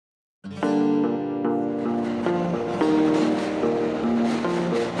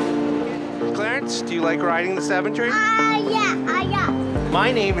Clarence, do you like riding the 7 train? Yeah. My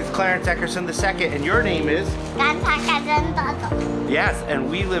name is Clarence Eckerson II, and your name is? Yes,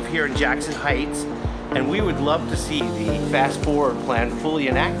 and we live here in Jackson Heights, and we would love to see the Fast Forward plan fully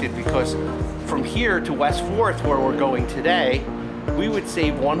enacted, because from here to West 4th, where we're going today, we would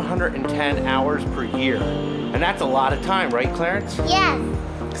save 110 hours per year. And that's a lot of time, right, Clarence? Yes.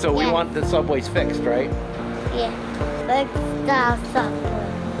 So we want the subways fixed, right? Yeah. Fix the subway.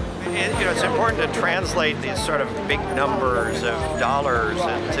 It's important to translate these sort of big numbers of dollars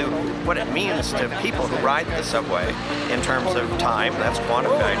into what it means to people who ride the subway in terms of time, that's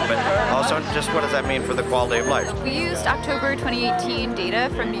quantified, but also just what does that mean for the quality of life. We used October 2018 data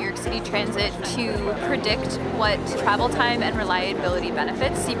from New York City Transit to predict what travel time and reliability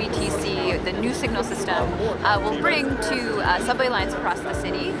benefits CBTC, the new signal system, will bring to subway lines across the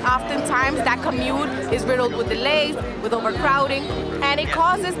city. Oftentimes that commute is riddled with delays, with overcrowding, and it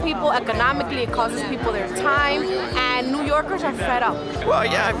causes people economically, it causes people their time, and New Yorkers are fed up. Well,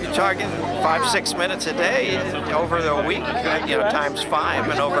 yeah, if you're talking 5-6 minutes a day over the week, times 5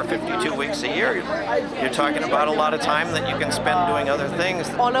 and over 52 weeks a year, you're talking about a lot of time that you can spend doing other things.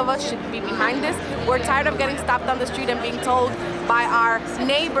 All of us should be behind this. We're tired of getting stopped on the street and being told by our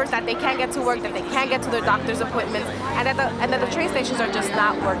neighbors that they can't get to work, that they can't get to their doctor's appointments, and that the train stations are just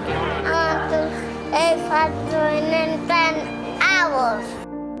not working. 810 hours.